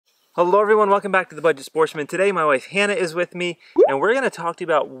Hello everyone, welcome back to the Budget Sportsman. Today my wife Hannah is with me and we're going to talk to you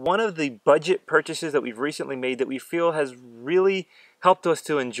about one of the budget purchases that we've recently made that we feel has really helped us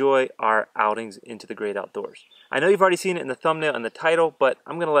to enjoy our outings into the great outdoors. I know you've already seen it in the thumbnail and the title, but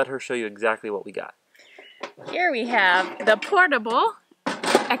I'm going to let her show you exactly what we got. Here we have the portable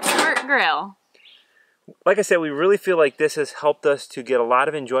expert grill. Like I said, we really feel like this has helped us to get a lot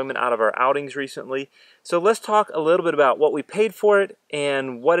of enjoyment out of our outings recently. So let's talk a little bit about what we paid for it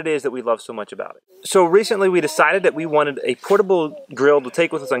and what it is that we love so much about it. So recently we decided that we wanted a portable grill to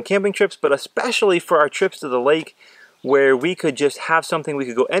take with us on camping trips, but especially for our trips to the lake where we could just have something, we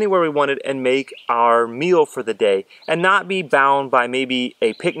could go anywhere we wanted and make our meal for the day and not be bound by maybe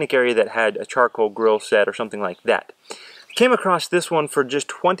a picnic area that had a charcoal grill set or something like that. Came across this one for just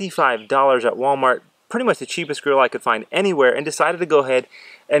 $25 at Walmart. Pretty much the cheapest grill I could find anywhere, and decided to go ahead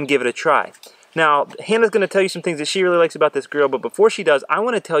and give it a try. Now, Hannah's going to tell you some things that she really likes about this grill, but before she does, I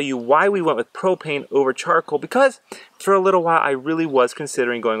want to tell you why we went with propane over charcoal, because for a little while I really was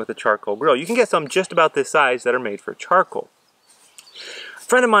considering going with a charcoal grill. You can get some just about this size that are made for charcoal.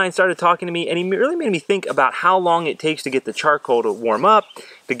 A friend of mine started talking to me, and he really made me think about how long it takes to get the charcoal to warm up,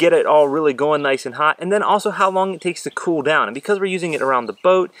 to get it all really going nice and hot, and then also how long it takes to cool down. And because we're using it around the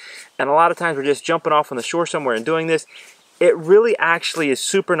boat, and a lot of times we're just jumping off on the shore somewhere and doing this, it really actually is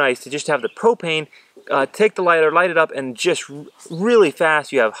super nice to just have the propane, take the lighter, light it up, and just really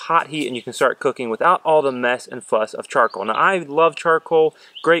fast you have hot heat and you can start cooking without all the mess and fuss of charcoal. Now I love charcoal,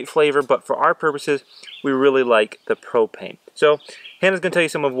 great flavor, but for our purposes we really like the propane. So Hannah's going to tell you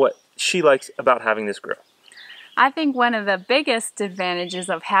some of what she likes about having this grill. I think one of the biggest advantages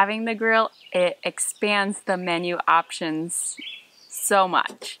of having the grill, it expands the menu options so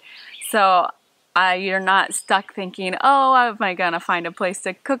much. So you're not stuck thinking, oh, am I going to find a place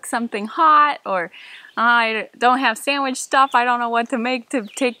to cook something hot? Or I don't have sandwich stuff, I don't know what to make to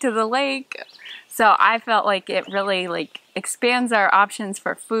take to the lake. So I felt like it really expands our options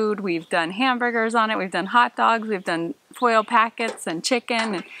for food. We've done hamburgers on it, we've done hot dogs, we've done foil packets and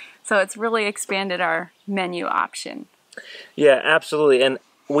chicken. And so it's really expanded our menu option. Yeah, absolutely. And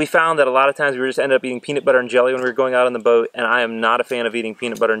we found that a lot of times we just ended up eating peanut butter and jelly when we were going out on the boat, and I am not a fan of eating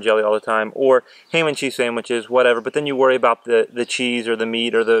peanut butter and jelly all the time, or ham and cheese sandwiches, whatever, but then you worry about the cheese or the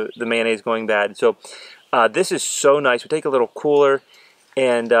meat or the mayonnaise going bad. So this is so nice. We take a little cooler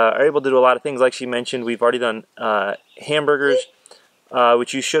and are able to do a lot of things. Like she mentioned, we've already done hamburgers,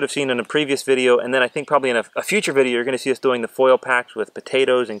 which you should have seen in a previous video, and then I think probably in a future video you're going to see us doing the foil packs with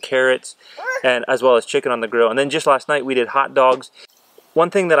potatoes and carrots, and as well as chicken on the grill. And then just last night we did hot dogs. One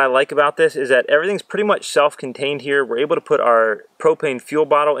thing that I like about this is that everything's pretty much self-contained here. We're able to put our propane fuel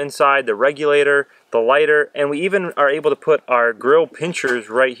bottle inside, the regulator, the lighter, and we even are able to put our grill pinchers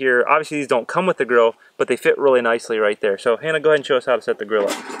right here. Obviously these don't come with the grill, but they fit really nicely right there. So Hannah, go ahead and show us how to set the grill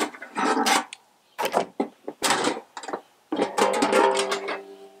up.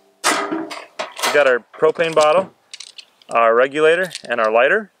 We got our propane bottle, our regulator, and our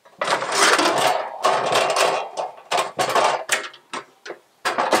lighter.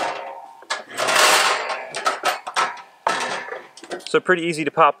 So pretty easy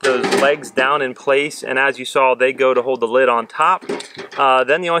to pop those legs down in place, and as you saw, they go to hold the lid on top.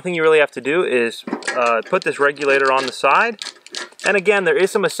 Then the only thing you really have to do is put this regulator on the side. And again, there is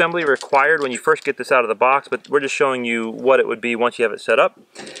some assembly required when you first get this out of the box, but we're just showing you what it would be once you have it set up.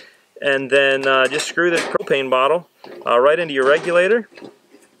 And then just screw this propane bottle right into your regulator.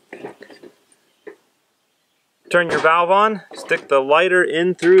 Turn your valve on, stick the lighter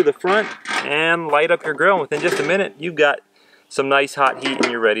in through the front, and light up your grill. Within just a minute, you've got some nice hot heat and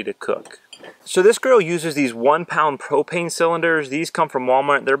you're ready to cook. So this grill uses these 1-pound propane cylinders. These come from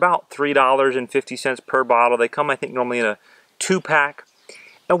Walmart. They're about $3.50 per bottle. They come, I think, normally in a 2-pack.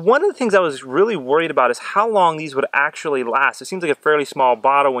 And one of the things I was really worried about is how long these would actually last. It seems like a fairly small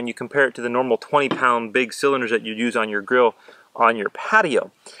bottle when you compare it to the normal 20-pound big cylinders that you use on your grill on your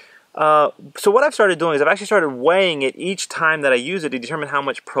patio. So what I've started doing is I've actually started weighing it each time that I use it to determine how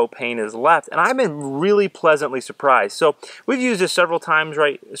much propane is left, and I've been really pleasantly surprised. So we've used this several times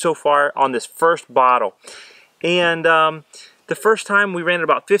so far on this first bottle, and the first time we ran it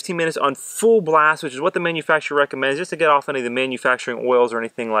about 15 minutes on full blast, which is what the manufacturer recommends, just to get off any of the manufacturing oils or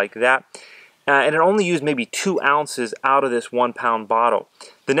anything like that. And it only used maybe 2 ounces out of this 1-pound bottle.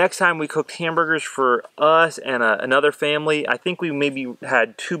 The next time we cooked hamburgers for us and another family, I think we maybe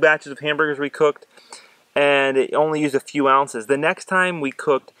had 2 batches of hamburgers we cooked, and it only used a few ounces. The next time we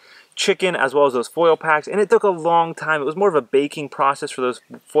cooked chicken as well as those foil packs, and it took a long time. It was more of a baking process for those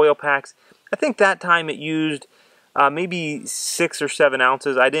foil packs. I think that time it used maybe 6 or 7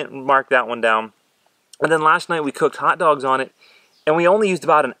 ounces. I didn't mark that one down. And then last night we cooked hot dogs on it, and we only used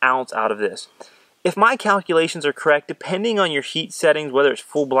about an ounce out of this. If my calculations are correct, depending on your heat settings, whether it's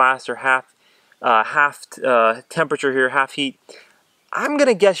full blast or half temperature here, half heat, I'm going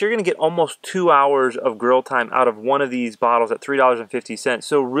to guess you're going to get almost 2 hours of grill time out of one of these bottles at $3.50.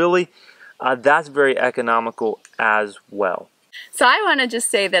 So really, that's very economical as well. So I want to just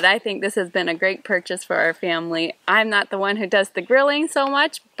say that I think this has been a great purchase for our family. I'm not the one who does the grilling so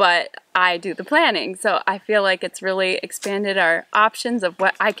much, but I do the planning. So I feel like it's really expanded our options of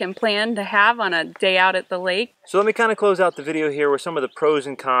what I can plan to have on a day out at the lake. So let me kind of close out the video here with some of the pros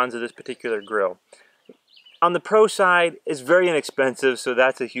and cons of this particular grill. On the pro side, it's very inexpensive, so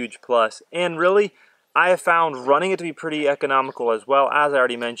that's a huge plus. And really, I have found running it to be pretty economical as well. As I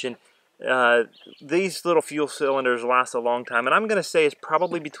already mentioned, these little fuel cylinders last a long time, and I'm going to say it's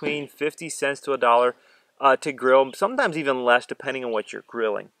probably between 50 cents to $1 to grill, sometimes even less depending on what you're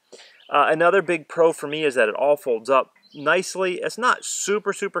grilling. Another big pro for me is that it all folds up nicely. It's not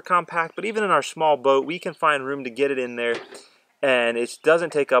super compact, but even in our small boat, we can find room to get it in there, and it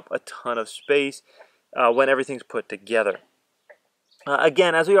doesn't take up a ton of space when everything's put together.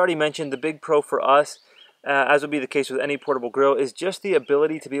 Again, as we already mentioned, the big pro for us, as would be the case with any portable grill, is just the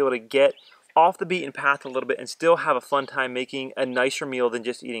ability to be able to get off the beaten path a little bit and still have a fun time making a nicer meal than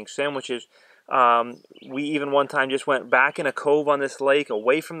just eating sandwiches. We even one time just went back in a cove on this lake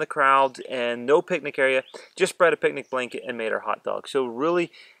away from the crowds and no picnic area, just spread a picnic blanket and made our hot dogs. So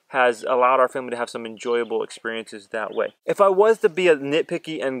really has allowed our family to have some enjoyable experiences that way. If I was to be a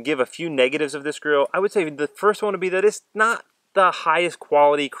nitpicky and give a few negatives of this grill, I would say the first one would be that it's not the highest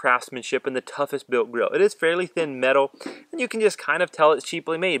quality craftsmanship and the toughest built grill. It is fairly thin metal, and you can just kind of tell it's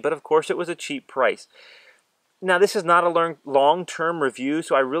cheaply made, but of course it was a cheap price. Now, this is not a long-term review,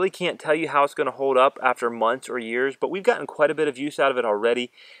 so I really can't tell you how it's going to hold up after months or years, but we've gotten quite a bit of use out of it already,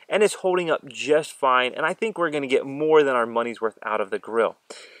 and it's holding up just fine, and I think we're going to get more than our money's worth out of the grill.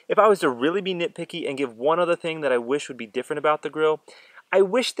 If I was to really be nitpicky and give one other thing that I wish would be different about the grill, I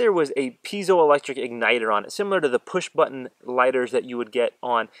wish there was a piezoelectric igniter on it, similar to the push-button lighters that you would get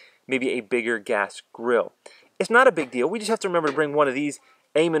on maybe a bigger gas grill. It's not a big deal. We just have to remember to bring one of these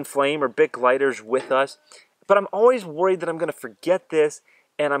Aim and Flame or Bic lighters with us. But I'm always worried that I'm going to forget this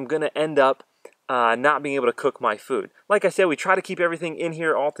and I'm going to end up not being able to cook my food. Like I said, we try to keep everything in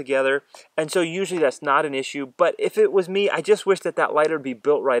here all together, and so usually that's not an issue. But if it was me, I just wish that that lighter would be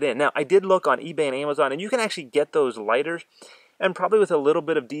built right in. Now, I did look on eBay and Amazon, and you can actually get those lighters, and probably with a little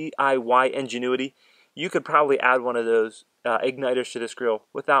bit of DIY ingenuity, you could probably add one of those igniters to this grill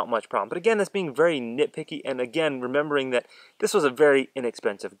without much problem. But again, that's being very nitpicky, and again, remembering that this was a very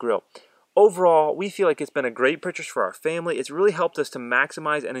inexpensive grill. Overall, we feel like it's been a great purchase for our family. It's really helped us to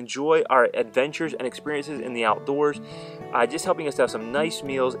maximize and enjoy our adventures and experiences in the outdoors, just helping us to have some nice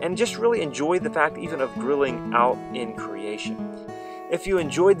meals and just really enjoy the fact even of grilling out in creation. If you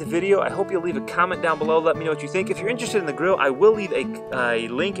enjoyed the video, I hope you'll leave a comment down below. Let me know what you think. If you're interested in the grill, I will leave a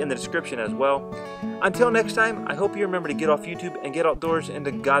link in the description as well. Until next time, I hope you remember to get off YouTube and get outdoors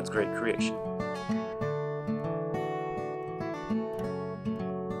into God's great creation.